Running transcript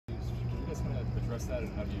address that,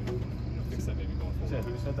 and how do you fix that maybe going forward?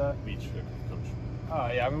 Who said that? Leach,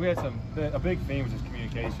 coach. Yeah, I mean, we had a big theme was just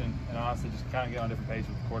communication, and honestly, just kind of get on a different page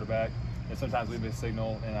with the quarterback. And sometimes we miss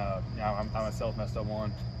signal, and I myself messed up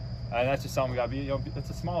one. And that's just something we got to be. It's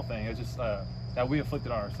a small thing. It's just that we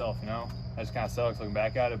inflicted on ourselves. That just kind of sucks looking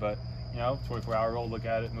back at it. But 24-hour rule, look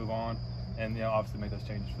at it, move on, and obviously make those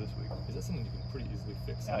changes for this week. Is that something you can pretty easily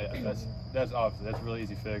fix? Yeah, that's obviously that's a really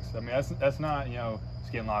easy fix. I mean, that's not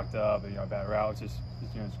just getting locked up and a bad route. It's just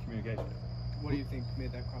communication. What do you think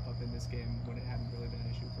made that crop up in this game when it hadn't really been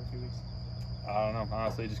an issue for a few weeks? I don't know.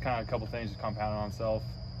 Honestly, just kind of a couple things just compounded on itself.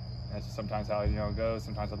 And that's just sometimes how it goes.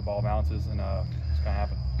 Sometimes how the ball bounces, and it's kind of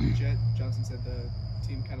happen. Jet Johnson said the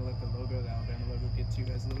team kind of let the Alabama logo, get to you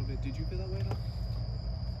guys a little bit. Did you feel that way at all?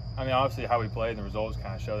 I mean, obviously how we played and the results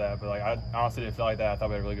kind of show that. But I honestly didn't feel like that. I thought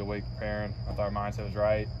we had a really good week preparing. I thought our mindset was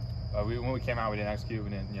right. When we came out, we didn't execute.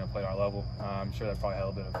 We didn't play at our level. I'm sure that probably had a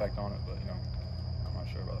little bit of effect on it, but I'm not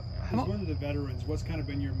sure about it. As one of the veterans, what's kind of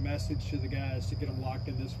been your message to the guys to get them locked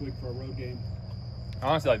in this week for a road game?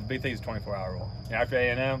 Honestly, the big thing is 24-hour rule. After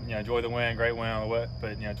A&M, enjoy the win, great win on the wet,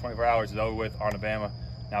 but 24 hours is over with on Bama.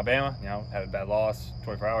 Now Bama, had a bad loss,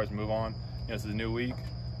 24 hours, move on. This is a new week.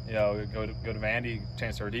 Go to Vandy,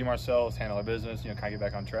 chance to redeem ourselves, handle our business, kind of get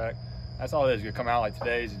back on track. That's all it is. You come out like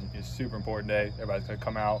today's a super important day. Everybody's gonna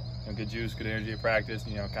come out, good juice, good energy at practice,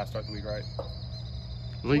 kind of start the week right.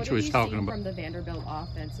 Leach was talking about from the Vanderbilt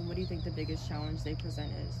offense, and what do you think the biggest challenge they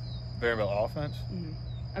present is? Vanderbilt offense? Mm-hmm.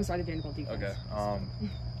 I'm sorry, the Vanderbilt defense. Okay.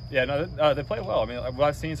 Yeah, no, they play well. I mean, what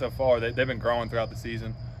I've seen so far, they've been growing throughout the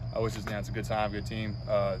season, which is it's a good time, good team.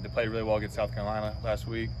 They played really well against South Carolina last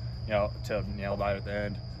week, to nail by it at the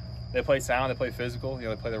end. They play sound, they play physical,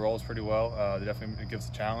 they play their roles pretty well. They definitely give us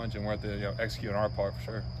a challenge, and we're at the execute on our part for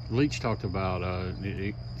sure. Leach talked about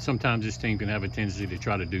sometimes this team can have a tendency to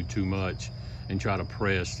try to do too much and try to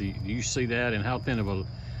press. Do you see that, and how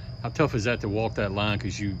tough is that to walk that line?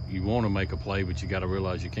 Because you want to make a play, but you got to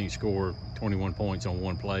realize you can't score 21 points on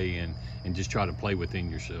one play and just try to play within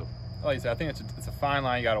yourself. Like I said, I think it's a fine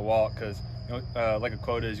line you got to walk, because like a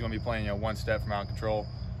quote is, you want to be playing one step from out of control,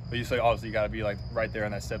 but obviously you got to be right there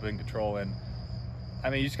in that step in control. And I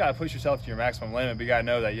mean, you just got to push yourself to your maximum limit, but you got to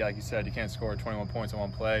know that, like you said, you can't score 21 points on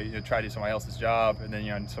one play. Try to do somebody else's job, and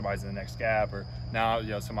then somebody's in the next gap, or now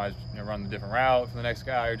somebody's running a different route for the next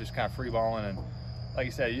guy, or just kind of free balling. And like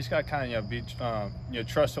you said, you just got to kind of be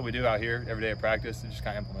trust what we do out here every day at practice, and just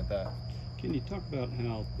kind of implement that. Can you talk about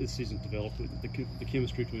how this season's developed, the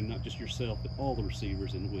chemistry between not just yourself, but all the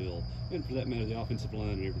receivers and Will, and for that matter, the offensive line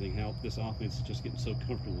and everything, how this offense is just getting so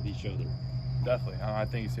comfortable with each other? Definitely. I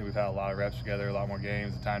think we've had a lot of reps together, a lot more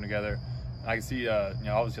games, time together. And I can see,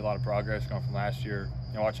 obviously a lot of progress going from last year.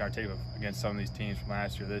 Watching our tape against some of these teams from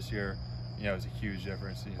last year, this year, it's a huge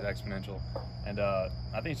difference. It's exponential. And I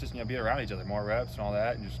think it's just, being around each other, more reps and all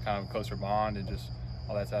that, and just kind of a closer bond, and just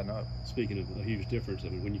all that's adding up. Speaking of a huge difference, I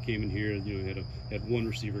mean, when you came in here, had one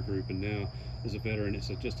receiver group, and now as a veteran, it's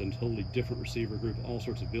just a totally different receiver group, all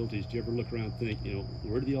sorts of abilities. Do you ever look around and think,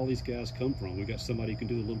 where did all these guys come from? We got somebody who can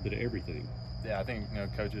do a little bit of everything. Yeah, I think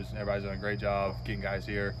coaches, everybody's done a great job getting guys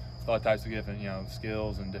here with all types of different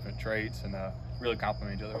skills and different traits, and really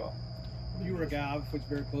complement each other well. You were a guy who's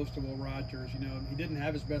very close to Will Rogers. He didn't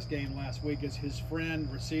have his best game last week. As his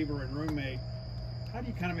friend, receiver, and roommate, how do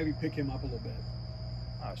you kind of maybe pick him up a little bit?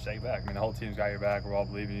 Shake back. I mean, the whole team's got your back. We're all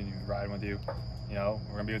believing in you, riding with you. We're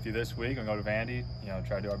gonna be with you this week. We're gonna go to Vandy.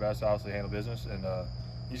 Try to do our best, obviously, handle business, and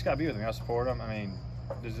you just gotta be with them. You gotta support them. I mean,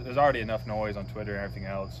 there's already enough noise on Twitter and everything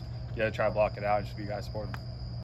else. You gotta try to block it out and just be guys supporting them.